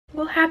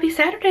Well, happy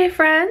Saturday,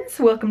 friends.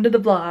 Welcome to the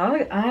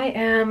vlog. I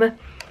am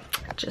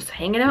just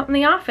hanging out in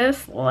the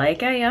office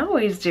like I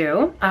always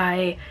do.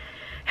 I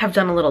have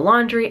done a little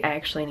laundry. I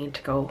actually need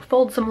to go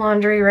fold some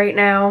laundry right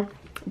now.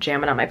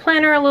 Jamming on my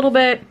planner a little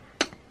bit.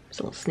 Just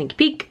a little sneak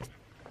peek.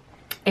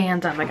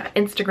 And I got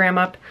Instagram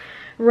up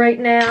right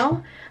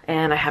now.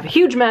 And I have a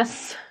huge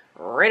mess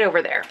right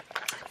over there.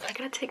 So I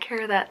gotta take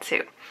care of that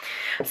too.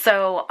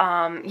 So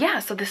yeah,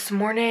 so this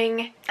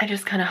morning I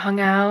just kind of hung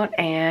out,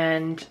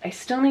 and I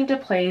still need to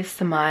place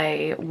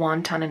my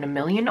Wonton in a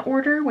Million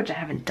order, which I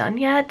haven't done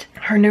yet.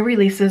 Her new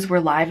releases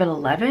were live at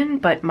 11,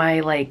 but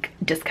my like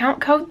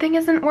discount code thing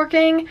isn't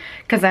working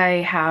because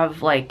I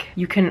have like,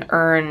 you can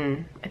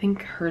earn, I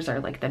think hers are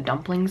like the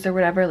dumplings or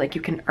whatever, like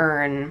you can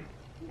earn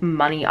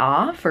money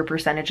off or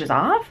percentages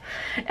off,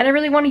 and I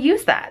really want to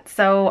use that.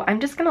 So I'm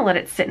just gonna let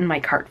it sit in my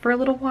cart for a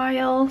little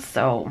while.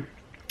 So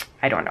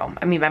I don't know.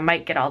 I mean, I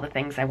might get all the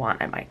things I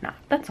want, I might not.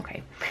 That's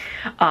okay.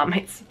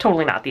 It's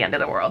totally not the end of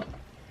the world.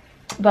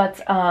 But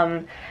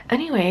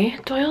anyway,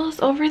 Doyle's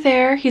over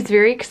there. He's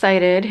very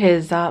excited.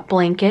 His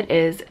blanket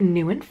is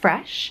new and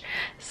fresh.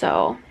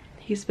 So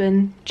he's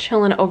been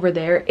chilling over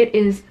there. It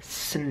is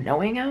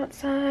snowing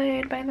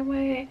outside, by the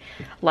way.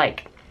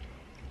 Like,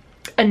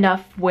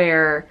 enough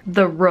where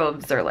the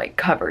roads are like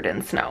covered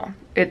in snow.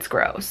 It's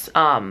gross.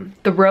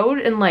 The road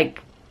and like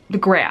the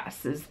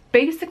grass is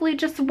basically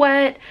just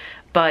wet,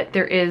 but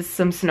there is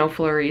some snow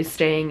flurries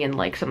staying in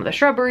like some of the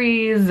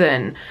shrubberies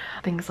and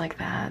things like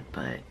that,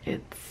 but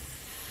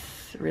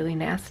it's really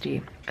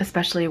nasty,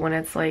 especially when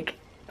it's like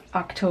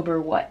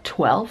October, what,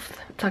 12th?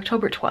 It's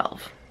October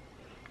 12th.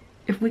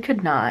 If we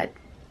could not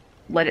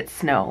let it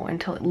snow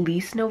until at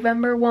least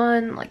November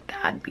 1, like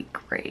that'd be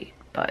great,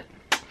 but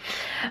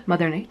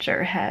Mother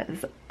Nature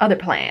has other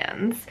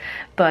plans.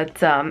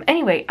 But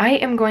anyway, I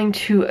am going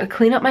to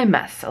clean up my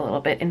mess a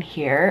little bit in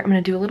here. I'm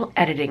gonna do a little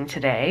editing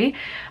today,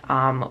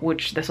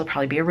 which this will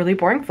probably be a really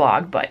boring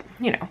vlog, but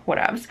you know,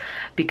 whatevs,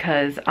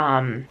 because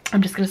I'm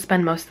just gonna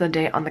spend most of the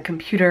day on the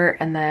computer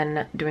and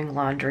then doing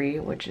laundry,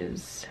 which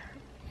is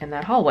in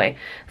that hallway.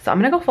 So I'm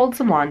gonna go fold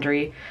some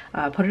laundry,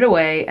 put it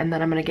away, and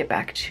then I'm gonna get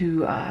back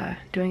to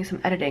doing some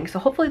editing. So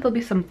hopefully there'll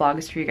be some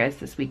vlogs for you guys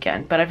this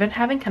weekend, but I've been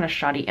having kind of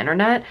shoddy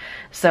internet,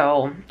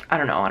 so I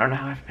don't know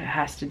if it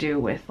has to do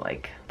with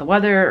like the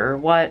weather or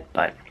what,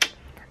 but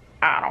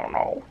I don't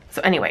know.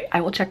 So anyway,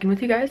 I will check in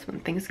with you guys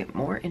when things get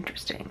more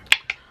interesting.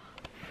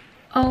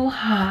 Oh,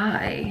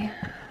 hi.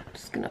 I'm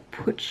just gonna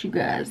put you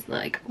guys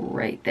like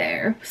right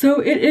there. So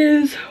it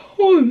is,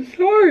 oh, I'm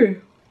sorry.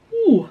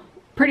 Ooh,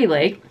 pretty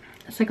late.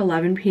 It's like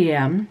 11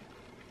 p.m.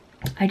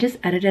 I just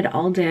edited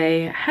all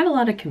day. I had a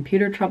lot of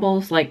computer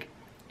troubles, like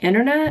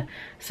internet,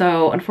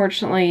 so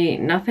unfortunately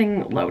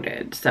nothing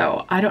loaded.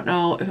 So I don't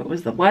know if it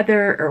was the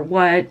weather or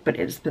what, but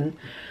it's been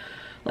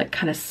like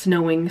kind of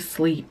snowing,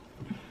 sleet,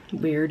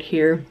 weird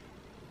here.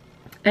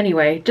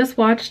 Anyway, just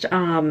watched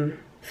some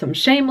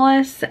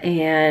Shameless,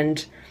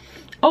 and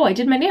oh, I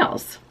did my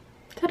nails.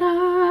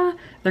 Ta-da!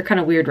 They're kind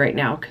of weird right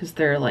now because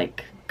they're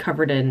like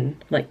covered in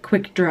like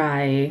quick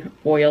dry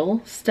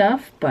oil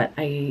stuff, but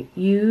I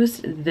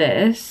used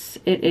this.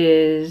 It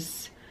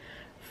is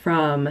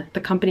from, the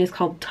company is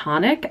called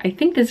Tonic. I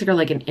think this is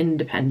like an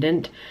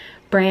independent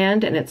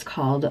brand, and it's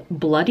called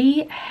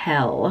Bloody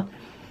Hell,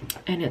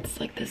 and it's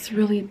like this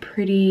really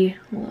pretty,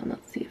 hold on,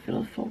 let's see if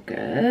it'll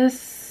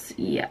focus.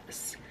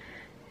 Yes,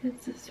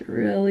 it's this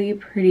really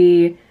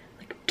pretty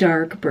like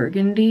dark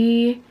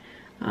burgundy,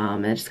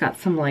 and it's got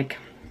some like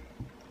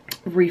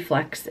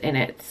reflex in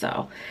it.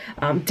 So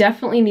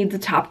definitely needs a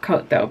top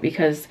coat though,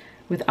 because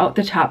without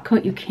the top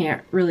coat you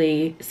can't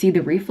really see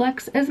the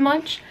reflex as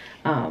much.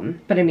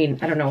 But I mean,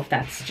 I don't know if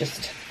that's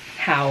just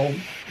how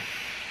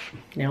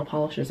nail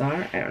polishes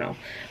are, I don't know,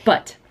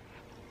 but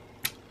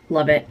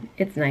love it.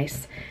 It's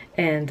nice.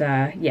 And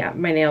yeah,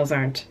 my nails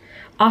aren't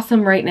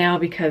awesome right now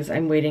because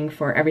I'm waiting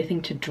for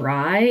everything to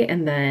dry,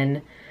 and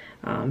then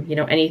you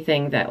know,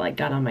 anything that like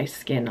got on my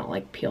skin, I'll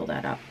like peel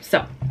that up.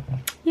 So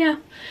yeah,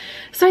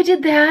 so I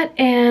did that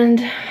and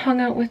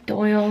hung out with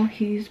Doyle.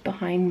 He's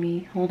behind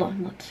me. Hold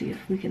on, let's see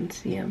if we can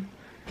see him.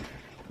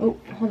 Oh,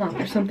 hold on,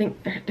 there's something,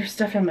 there's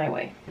stuff in my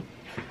way.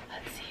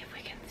 Let's see if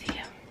we can see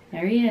him.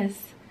 There he is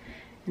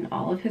in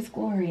all of his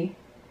glory.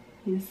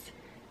 He's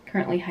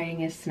currently hiding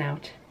his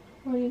snout.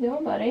 What are you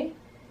doing, buddy?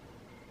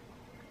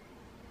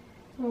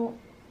 Oh,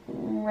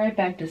 right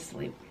back to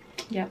sleep.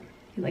 Yep,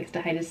 he likes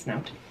to hide his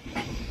snout.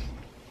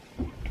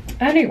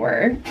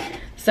 Anyway,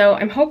 so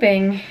I'm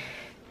hoping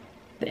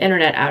the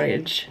internet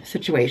outage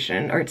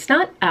situation, or it's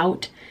not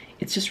out,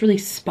 it's just really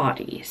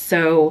spotty.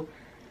 So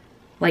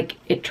like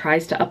it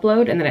tries to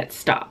upload and then it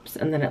stops,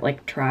 and then it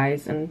like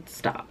tries and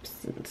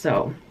stops. And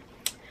so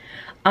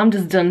I'm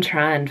just done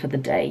trying for the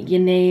day, you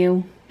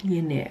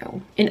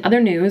know. In other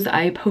news,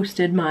 I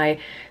posted my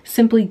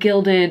Simply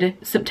Gilded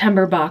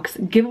September box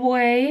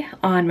giveaway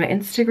on my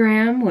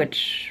Instagram,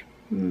 which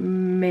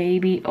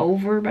maybe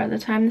over by the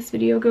time this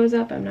video goes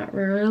up. I'm not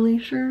really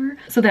sure.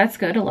 So that's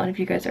good. A lot of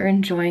you guys are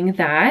enjoying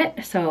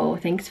that. So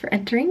thanks for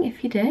entering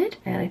if you did.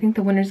 And I think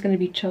the winner's going to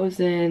be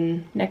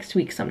chosen next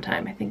week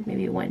sometime. I think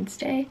maybe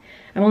Wednesday.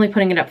 I'm only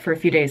putting it up for a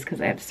few days because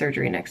I have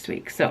surgery next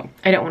week. So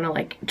I don't want to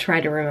like try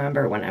to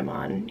remember when I'm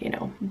on, you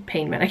know,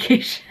 pain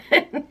medication.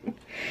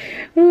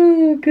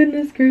 Oh,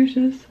 goodness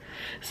gracious.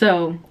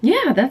 So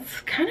yeah,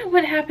 that's kind of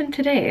what happened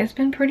today. It's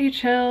been pretty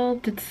chill.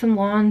 Did some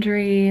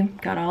laundry,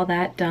 got all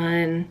that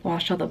done,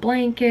 washed all the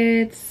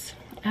blankets.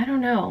 I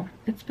don't know.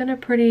 It's been a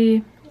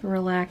pretty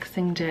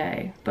relaxing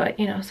day, but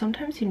you know,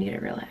 sometimes you need a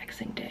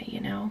relaxing day, you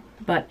know?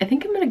 But I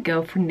think I'm gonna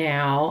go for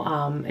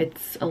now.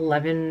 It's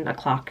 11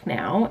 o'clock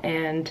now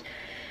and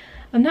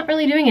I'm not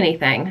really doing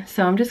anything,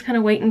 so I'm just kind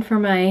of waiting for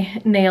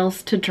my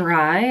nails to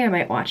dry. I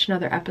might watch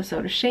another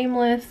episode of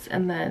Shameless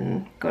and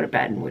then go to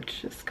bed,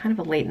 which is kind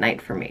of a late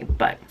night for me,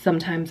 but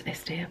sometimes I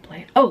stay up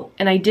late. Oh,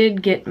 and I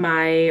did get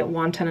my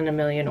 110 in a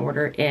million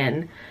order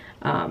in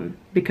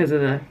because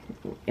of the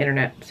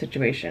internet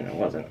situation.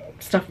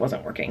 Stuff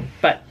wasn't working,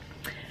 but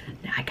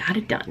I got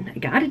it done. I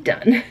got it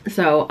done.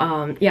 So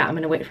yeah, I'm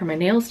gonna wait for my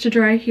nails to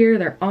dry here.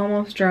 They're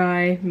almost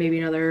dry, maybe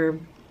another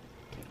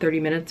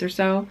 30 minutes or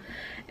so.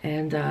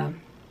 And then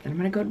I'm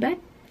gonna go to bed.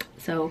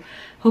 So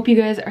hope you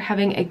guys are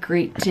having a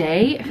great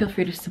day. Feel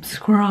free to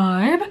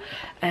subscribe.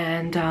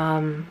 And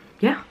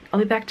yeah, I'll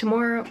be back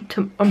tomorrow.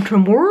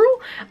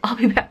 I'll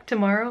be back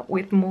tomorrow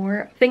with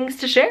more things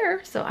to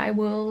share. So I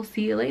will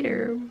see you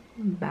later.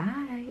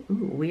 Bye.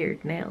 Ooh,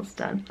 weird nails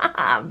done.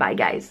 Bye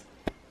guys.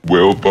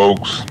 Well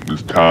folks,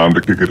 it's time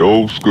to kick it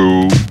old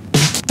school.